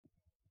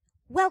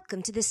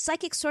Welcome to this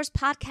Psychic Source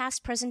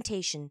podcast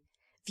presentation,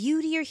 View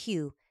to Your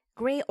Hue,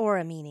 Gray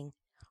Aura Meaning.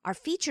 Our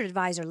featured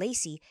advisor,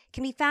 Lacey,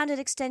 can be found at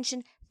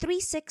extension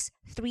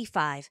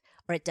 3635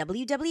 or at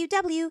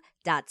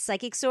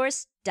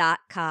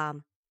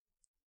www.psychicsource.com.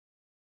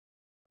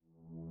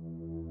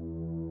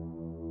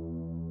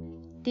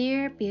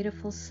 Dear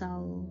beautiful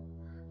soul,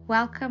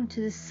 welcome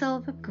to the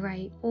Silver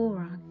Gray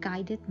Aura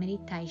Guided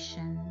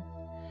Meditation.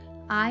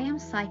 I am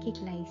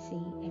Psychic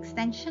Lacey,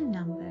 extension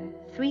number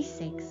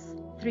 3635.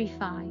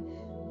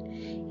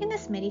 In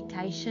this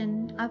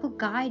meditation, I will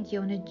guide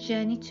you on a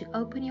journey to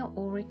open your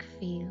auric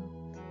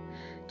field,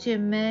 to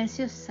immerse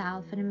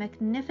yourself in a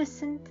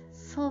magnificent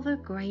silver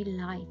grey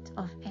light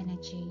of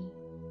energy.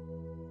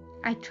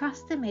 I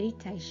trust the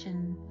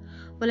meditation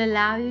will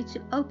allow you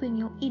to open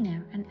your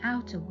inner and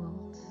outer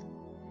worlds,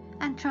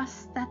 and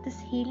trust that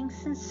this healing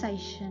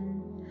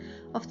sensation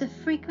of the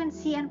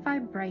frequency and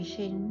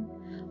vibration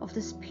of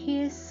this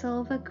pure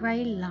silver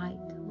grey light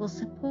will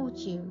support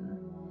you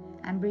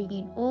and bring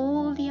in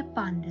all the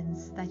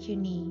abundance that you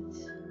need.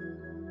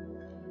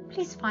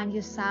 Please find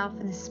yourself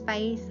in a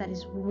space that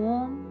is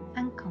warm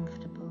and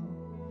comfortable.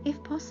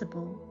 If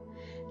possible,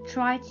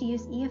 try to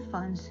use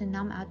earphones to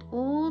numb out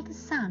all the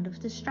sound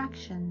of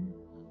distraction.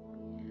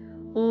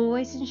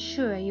 Always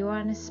ensure you are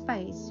in a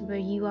space where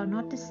you are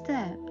not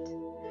disturbed,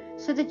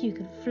 so that you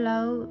can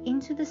flow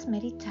into this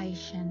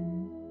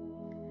meditation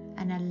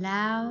and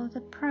allow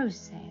the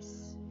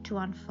process to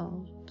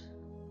unfold.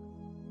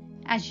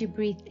 As you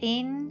breathe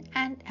in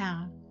and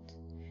out,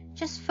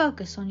 just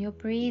focus on your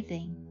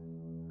breathing.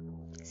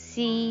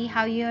 See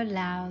how you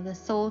allow the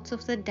thoughts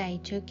of the day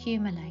to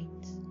accumulate,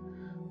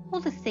 all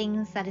the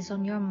things that is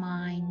on your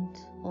mind,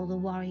 all the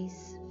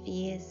worries,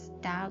 fears,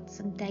 doubts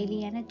and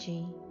daily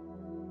energy.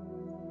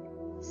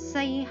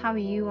 See how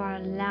you are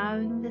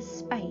allowing the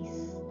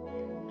space,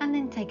 and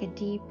then take a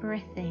deep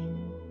breath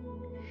in.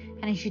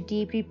 And as you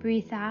deeply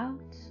breathe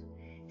out,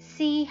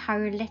 see how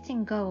you're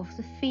letting go of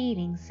the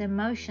feelings,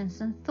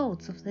 emotions and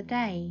thoughts of the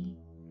day.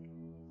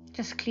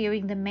 Just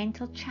clearing the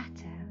mental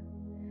chatter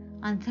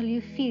until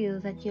you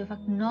feel that you have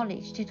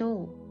acknowledged it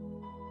all.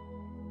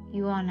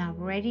 You are now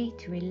ready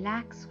to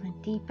relax on a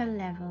deeper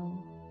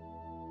level.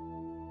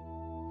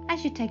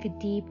 As you take a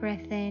deep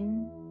breath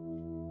in,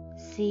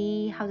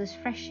 see how this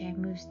fresh air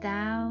moves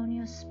down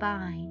your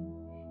spine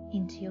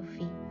into your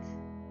feet,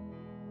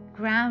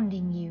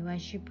 grounding you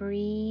as you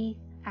breathe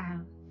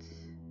out.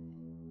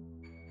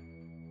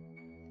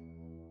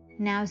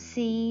 Now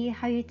see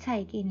how you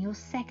take in your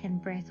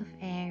second breath of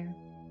air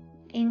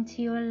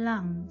into your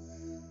lungs,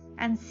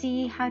 and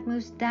see how it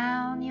moves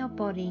down your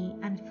body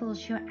and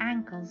fills your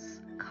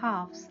ankles,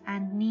 calves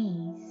and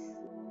knees,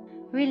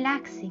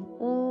 relaxing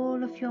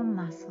all of your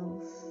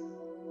muscles.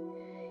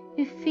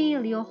 You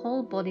feel your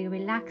whole body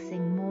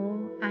relaxing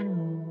more and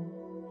more.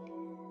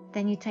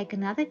 Then you take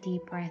another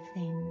deep breath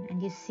in,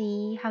 and you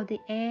see how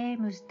the air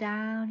moves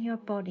down your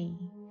body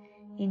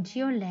into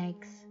your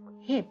legs,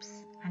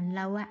 hips and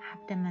lower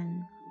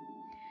abdomen.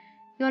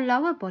 Your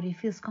lower body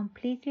feels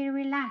completely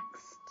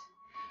relaxed,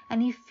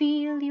 and you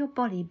feel your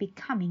body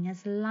becoming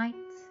as light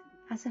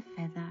as a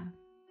feather.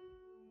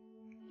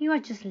 You are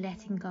just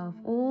letting go of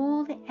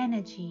all the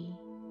energy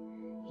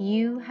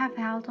you have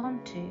held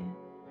on to.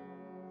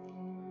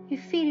 You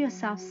feel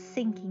yourself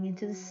sinking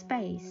into the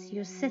space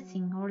you're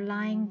sitting or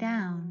lying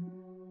down.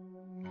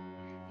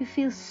 You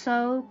feel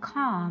so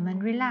calm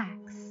and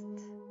relaxed.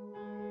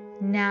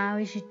 Now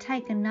as you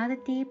take another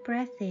deep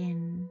breath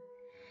in,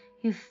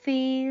 you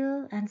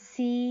feel and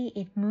see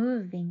it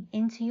moving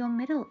into your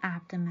middle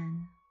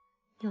abdomen,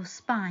 your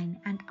spine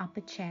and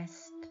upper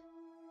chest.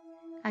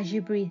 As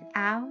you breathe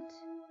out,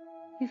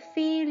 you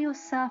feel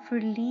yourself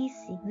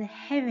releasing the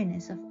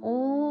heaviness of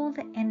all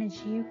the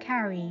energy you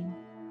carry,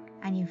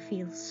 and you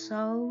feel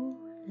so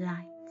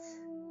light.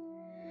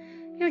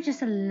 You're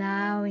just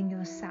allowing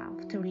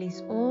yourself to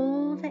release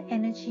all the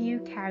energy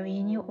you carry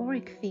in your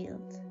auric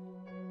field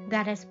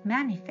that has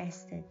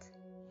manifested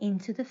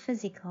into the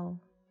physical.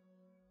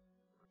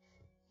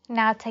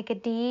 Now take a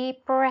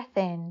deep breath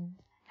in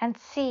and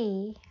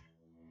see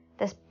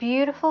this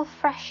beautiful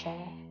fresh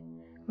air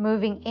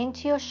moving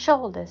into your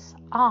shoulders,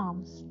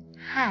 arms,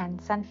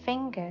 hands and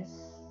fingers.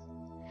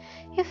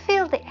 You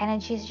feel the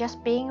energy is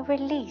just being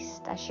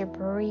released as you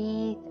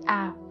breathe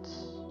out.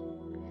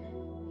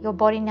 Your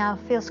body now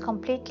feels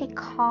completely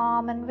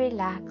calm and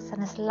relaxed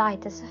and as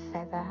light as a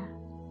feather.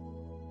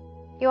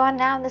 You are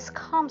now in this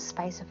calm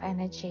space of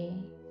energy,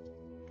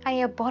 and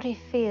your body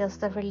feels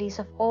the release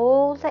of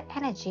all the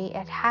energy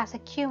it has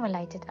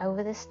accumulated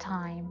over this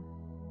time.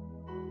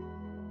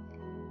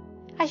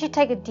 As you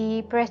take a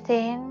deep breath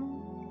in,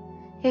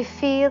 you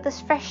feel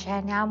this fresh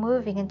air now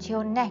moving into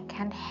your neck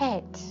and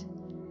head.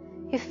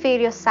 You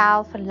feel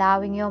yourself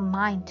allowing your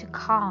mind to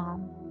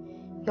calm,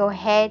 your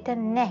head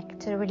and neck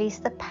to release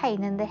the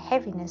pain and the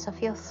heaviness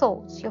of your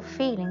thoughts, your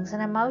feelings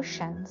and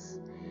emotions,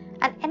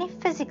 and any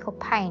physical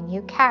pain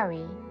you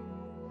carry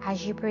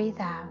as you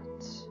breathe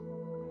out.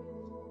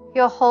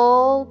 Your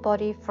whole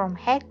body from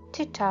head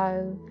to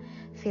toe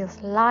feels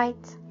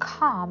light,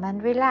 calm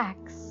and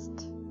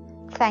relaxed.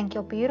 Thank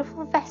your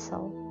beautiful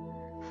vessel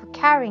for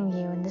carrying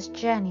you in this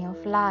journey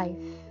of life.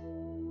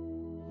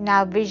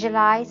 Now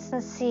visualize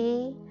and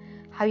see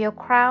how your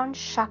crown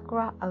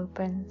chakra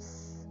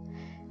opens,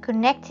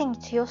 connecting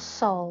to your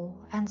soul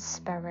and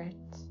spirit.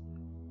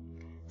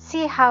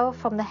 See how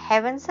from the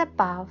heavens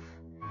above,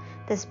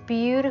 this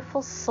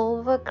beautiful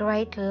silver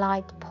grey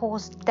light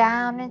pours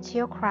down into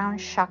your crown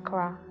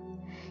chakra,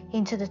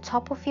 into the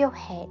top of your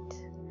head,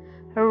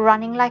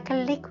 running like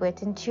a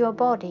liquid into your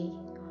body,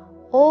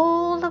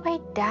 all the way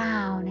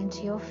down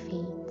into your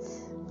feet.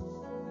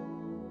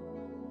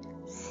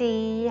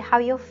 See how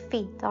your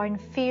feet are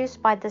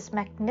infused by this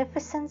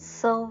magnificent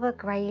silver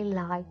grey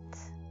light,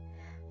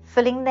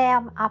 filling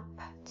them up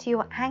to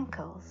your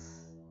ankles.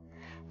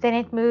 Then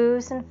it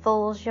moves and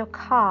fills your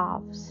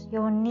calves,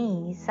 your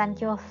knees and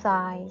your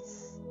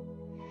thighs.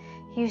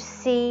 You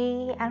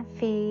see and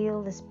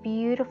feel this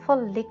beautiful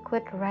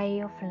liquid ray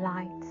of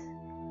light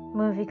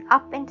moving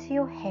up into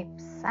your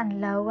hips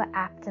and lower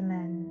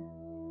abdomen.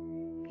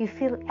 You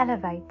feel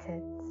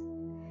elevated.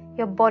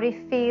 Your body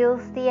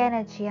feels the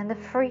energy and the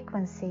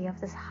frequency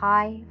of this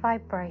high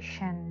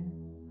vibration.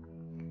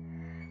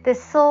 The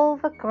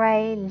silver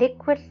grey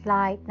liquid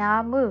light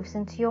now moves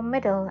into your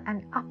middle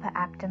and upper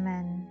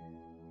abdomen,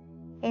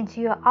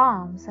 into your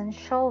arms and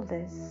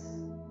shoulders.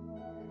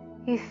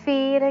 You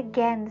feel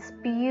again this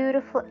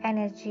beautiful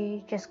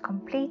energy just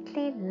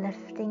completely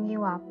lifting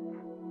you up.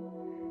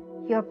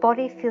 Your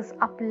body feels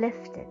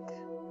uplifted,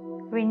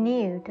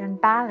 renewed and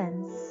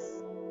balanced.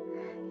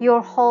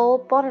 Your whole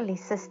bodily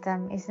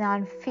system is now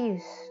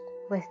infused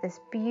with this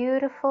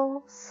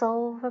beautiful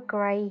silver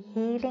grey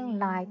healing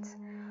light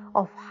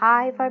of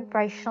high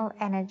vibrational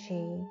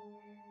energy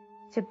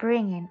to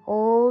bring in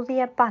all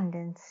the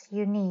abundance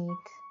you need.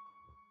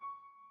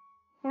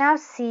 Now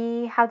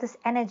see how this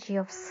energy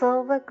of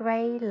silver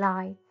grey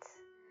light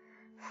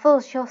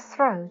fills your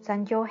throat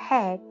and your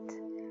head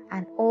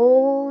and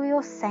all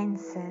your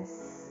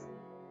senses,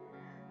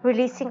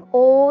 releasing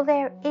all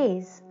there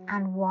is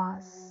and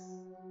was.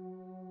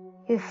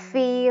 You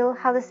feel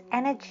how this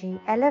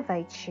energy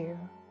elevates you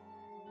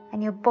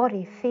and your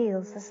body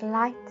feels as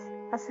light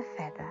as a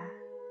feather.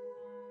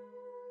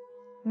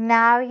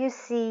 Now you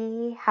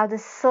see how the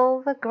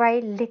silver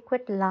grey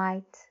liquid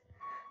light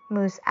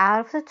moves out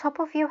of the top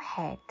of your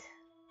head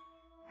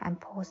and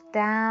pours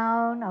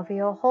down over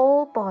your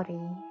whole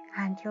body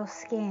and your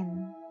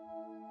skin,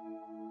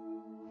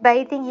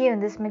 bathing you in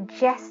this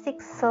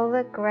majestic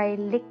silver grey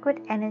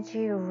liquid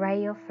energy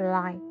ray of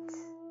light.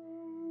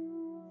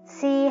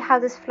 See how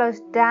this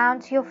flows down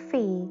to your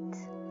feet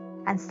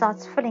and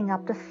starts filling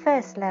up the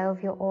first layer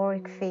of your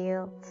auric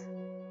field.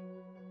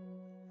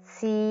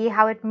 See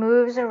how it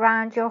moves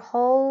around your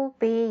whole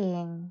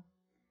being.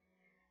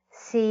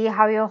 See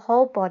how your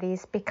whole body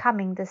is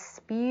becoming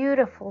this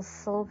beautiful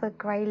silver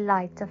grey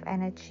light of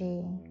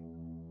energy.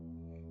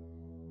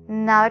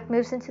 Now it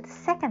moves into the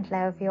second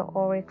layer of your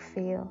auric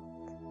field.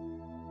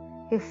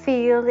 You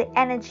feel the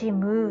energy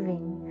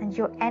moving and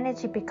your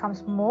energy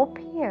becomes more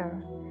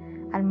pure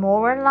and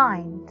more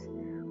aligned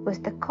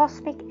with the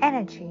cosmic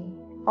energy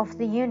of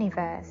the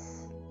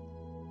universe.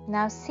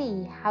 Now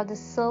see how the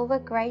silver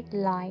grey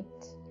light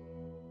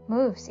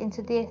moves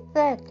into the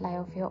third layer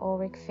of your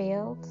auric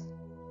field.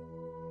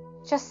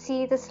 Just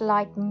see this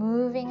light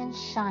moving and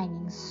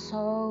shining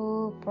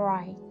so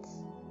bright.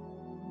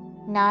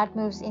 Now it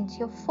moves into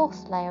your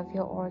fourth layer of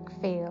your auric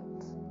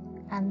field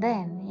and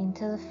then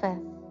into the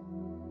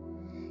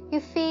fifth. You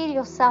feel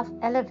yourself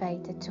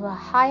elevated to a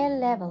higher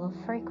level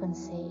of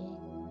frequency.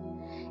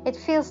 It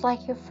feels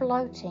like you're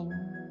floating.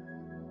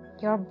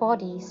 Your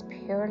body is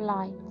pure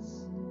light.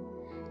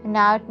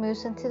 Now it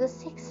moves into the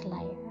sixth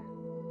layer.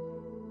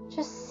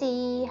 Just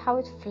see how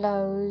it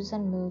flows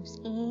and moves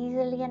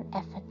easily and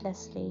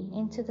effortlessly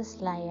into this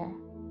layer.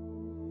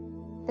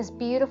 This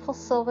beautiful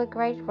silver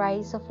grey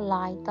rays of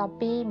light are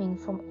beaming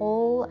from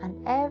all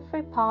and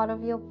every part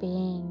of your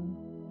being.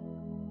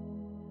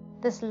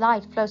 This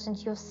light flows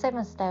into your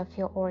seventh layer of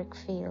your auric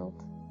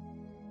field,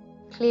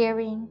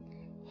 clearing,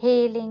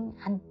 healing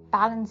and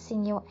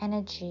balancing your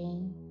energy,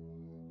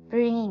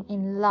 bringing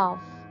in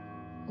love,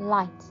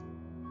 light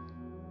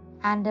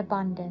and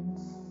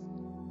abundance,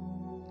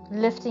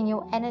 lifting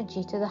your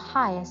energy to the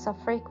highest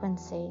of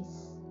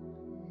frequencies.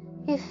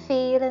 You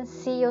feel and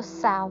see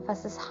yourself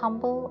as this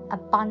humble,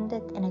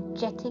 abundant,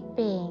 energetic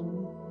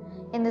being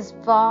in this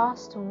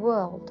vast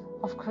world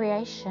of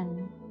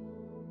creation.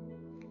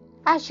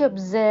 As you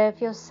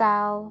observe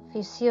yourself,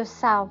 you see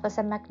yourself as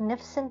a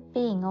magnificent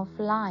being of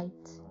light.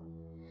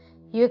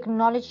 You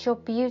acknowledge your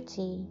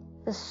beauty,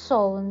 the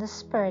soul and the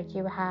spirit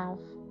you have,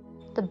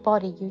 the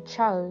body you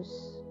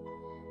chose.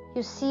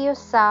 You see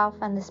yourself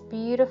and this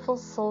beautiful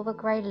silver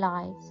grey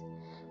light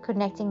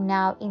connecting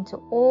now into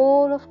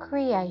all of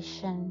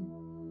creation,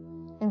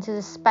 into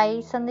the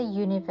space and the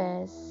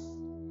universe,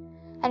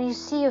 and you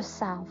see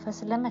yourself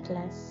as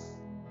limitless.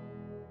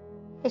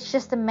 It's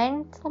just the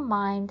mental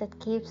mind that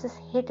keeps us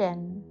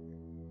hidden,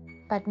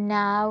 but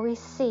now we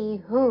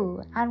see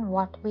who and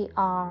what we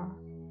are.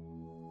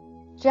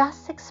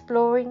 just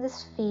exploring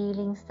these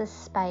feelings, this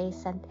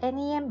space, and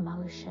any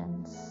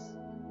emotions.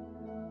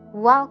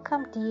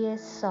 Welcome, dear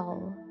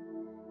soul.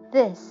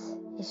 This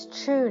is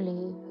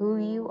truly who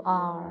you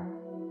are.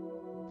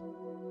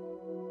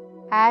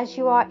 As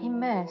you are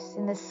immersed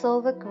in the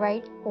silver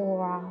great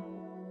aura,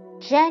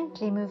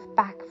 gently move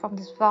back from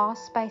this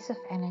vast space of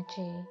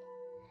energy,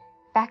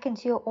 back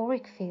into your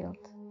auric field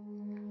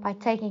by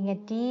taking a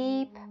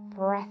deep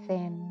breath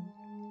in.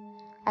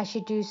 As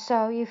you do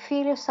so, you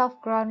feel yourself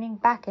grounding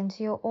back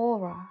into your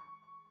aura.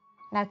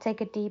 Now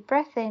take a deep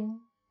breath in,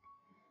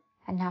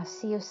 and now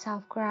see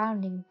yourself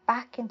grounding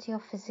back into your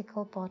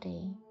physical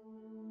body.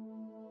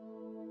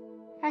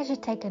 As you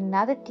take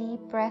another deep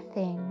breath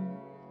in,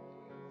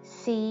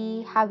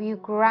 see how you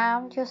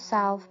ground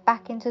yourself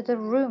back into the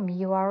room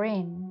you are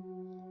in.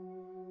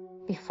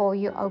 Before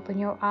you open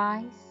your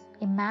eyes,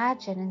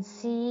 imagine and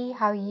see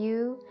how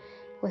you,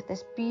 with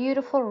this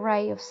beautiful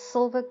ray of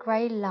silver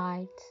grey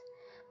light,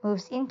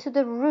 moves into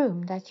the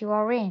room that you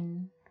are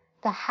in,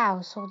 the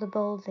house or the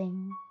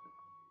building.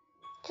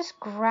 Just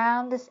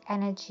ground this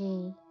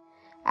energy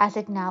as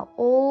it now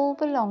all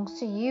belongs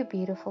to you,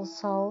 beautiful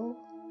soul.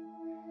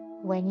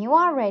 When you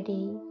are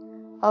ready,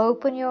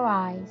 open your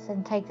eyes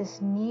and take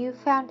this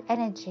newfound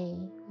energy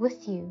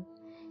with you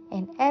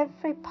in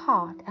every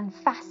part and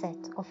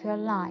facet of your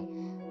life.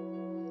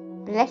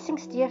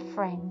 Blessings, dear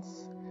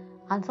friends.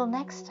 Until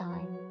next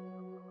time.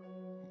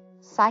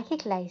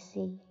 Psychic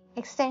Lacey,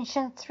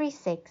 extension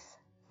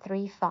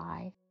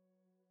 3635.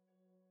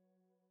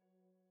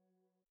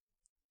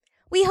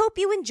 We hope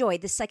you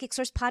enjoyed the Psychic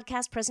Source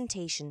podcast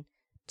presentation.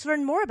 To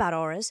learn more about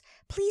auras,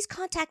 please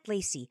contact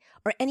Lacey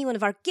or any one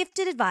of our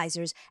gifted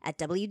advisors at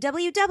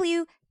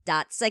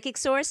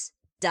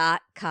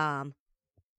www.psychicsource.com.